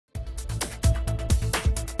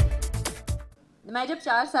मैं जब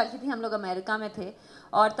 4 साल की थी हम लोग अमेरिका में थे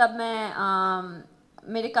और तब मैं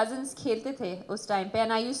मेरे कज़न्स खेलते थे उस टाइम पे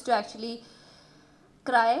and I used to actually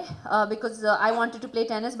cry because I wanted to play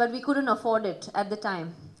tennis but we couldn't afford it at the time.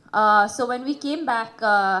 So when we came back,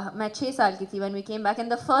 मैं 6 साल की थी when we came back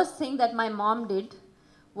and the first thing that my mom did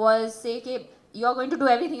was say कि you're going to do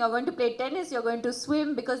everything, you're going to play tennis, you're going to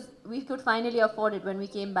swim because we could finally afford it when we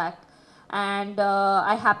came back. And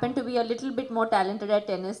I happened to be a little bit more talented at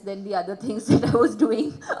tennis than the other things that I was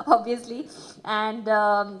doing, obviously. And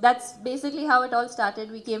that's basically how it all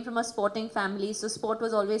started. We came from a sporting family, so sport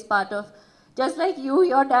was always part of, just like you,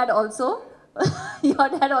 your dad also. Your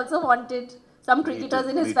dad also wanted some cricketers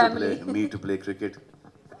in his family. Me to play cricket.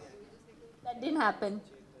 That didn't happen.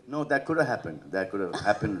 No, that could have happened. That could have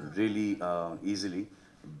happened really easily,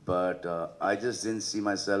 but I just didn't see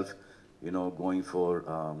myself, going for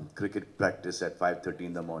cricket practice at 5:30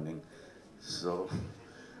 in the morning. So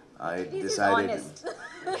I This is decided. honest.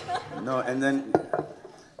 No, and then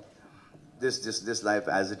this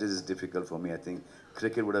life as it is difficult for me. I think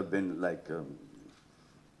cricket would have been like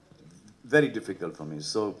very difficult for me.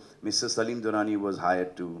 So Mr. Salim Durrani was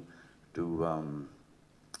hired to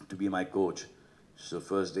be my coach. So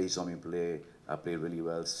first day he saw me play, I played really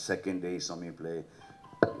well. Second day he saw me play,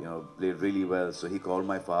 played really well. So he called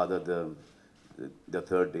my father the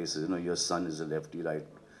third day, says, your son is a lefty,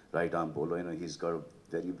 right arm bowler, he's got a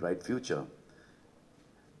very bright future.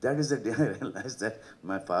 That is the day I realized that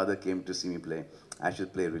my father came to see me play. I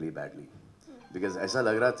should play really badly. Because ऐसा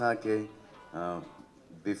लग रहा था कि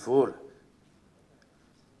before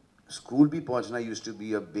school भी पहुंचना used to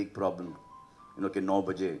be a big problem. कि 9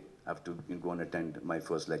 बजे I have to go and attend my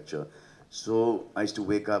first lecture. So I used to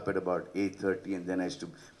wake up at about 8:30 and then I used to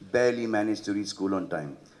barely manage to reach school on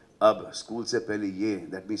time. अब school से पहले ये,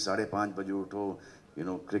 that means 5:30 बजे उठो,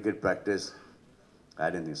 cricket practice. I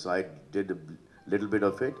didn't think so. I did a little bit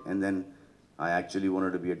of it and then I actually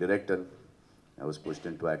wanted to be a director. I was pushed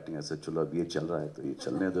into acting. I said, चलो अब ये चल रहा है तो ये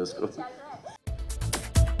चलने दो उसको.